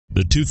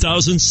The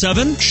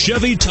 2007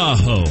 Chevy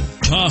Tahoe.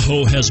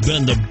 Tahoe has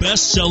been the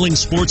best-selling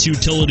sports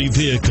utility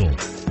vehicle,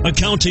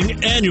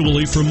 accounting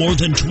annually for more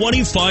than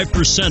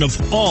 25%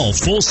 of all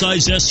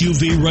full-size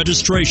SUV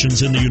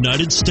registrations in the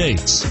United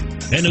States,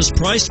 and is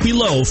priced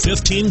below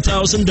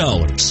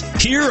 $15,000.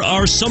 Here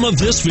are some of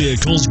this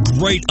vehicle's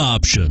great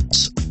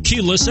options: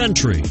 keyless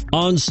entry,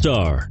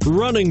 OnStar,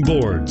 running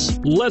boards,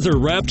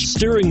 leather-wrapped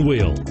steering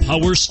wheel,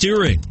 power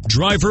steering,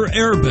 driver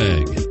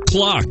airbag,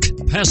 clock,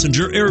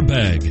 passenger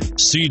airbag,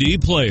 CD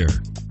player,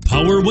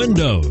 power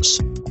windows.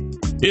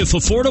 If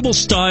affordable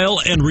style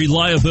and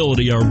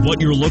reliability are what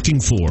you're looking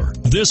for,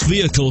 this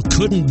vehicle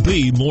couldn't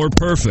be more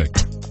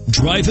perfect.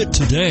 Drive it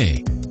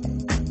today.